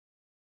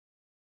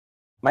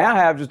May I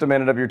have just a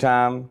minute of your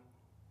time?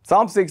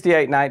 Psalm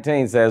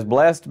 68:19 says,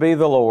 "Blessed be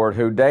the Lord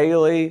who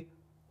daily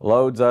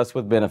loads us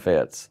with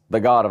benefits, the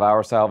God of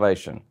our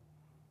salvation."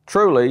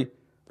 Truly,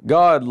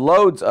 God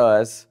loads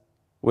us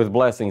with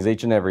blessings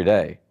each and every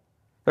day.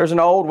 There's an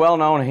old,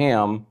 well-known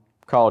hymn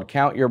called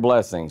 "Count Your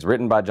Blessings,"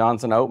 written by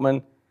Johnson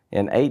Oatman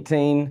in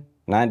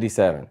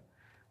 1897.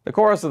 The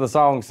chorus of the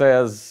song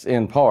says,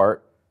 in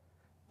part,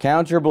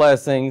 "Count your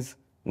blessings,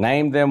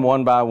 name them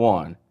one by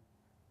one.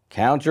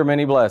 Count your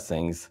many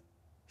blessings,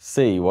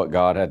 see what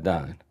God hath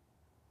done."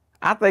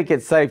 I think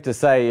it's safe to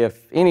say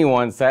if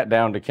anyone sat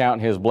down to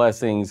count his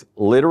blessings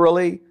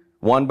literally,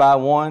 one by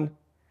one,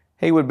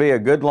 he would be a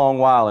good long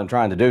while in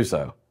trying to do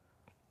so.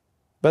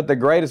 But the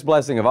greatest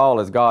blessing of all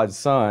is God's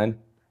Son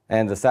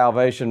and the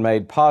salvation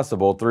made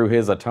possible through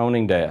His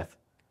atoning death.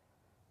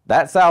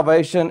 That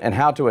salvation and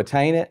how to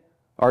attain it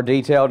are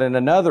detailed in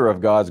another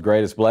of God's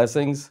greatest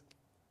blessings,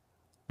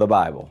 the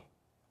Bible.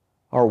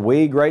 Are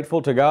we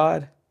grateful to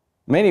God?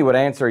 Many would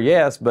answer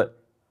yes, but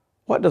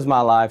what does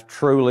my life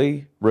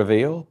truly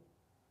reveal?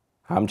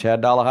 I'm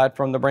Chad Dollahide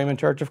from the Bremen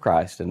Church of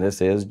Christ, and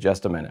this is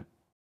Just a Minute.